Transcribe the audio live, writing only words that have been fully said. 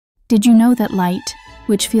Did you know that light,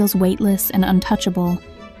 which feels weightless and untouchable,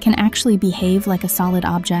 can actually behave like a solid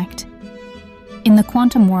object? In the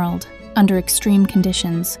quantum world, under extreme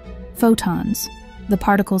conditions, photons, the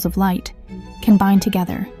particles of light, can bind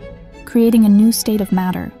together, creating a new state of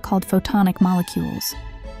matter called photonic molecules.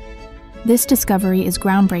 This discovery is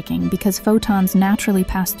groundbreaking because photons naturally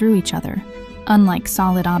pass through each other, unlike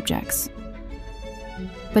solid objects.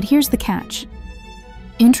 But here's the catch.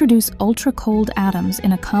 Introduce ultra-cold atoms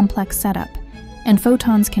in a complex setup, and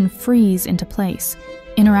photons can freeze into place,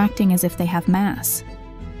 interacting as if they have mass.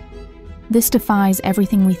 This defies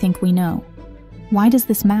everything we think we know. Why does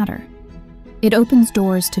this matter? It opens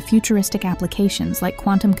doors to futuristic applications like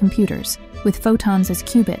quantum computers, with photons as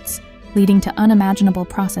qubits, leading to unimaginable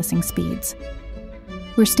processing speeds.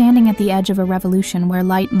 We're standing at the edge of a revolution where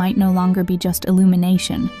light might no longer be just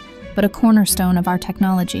illumination, but a cornerstone of our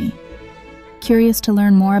technology. Curious to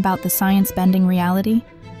learn more about the science-bending reality?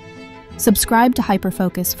 Subscribe to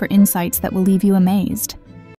Hyperfocus for insights that will leave you amazed.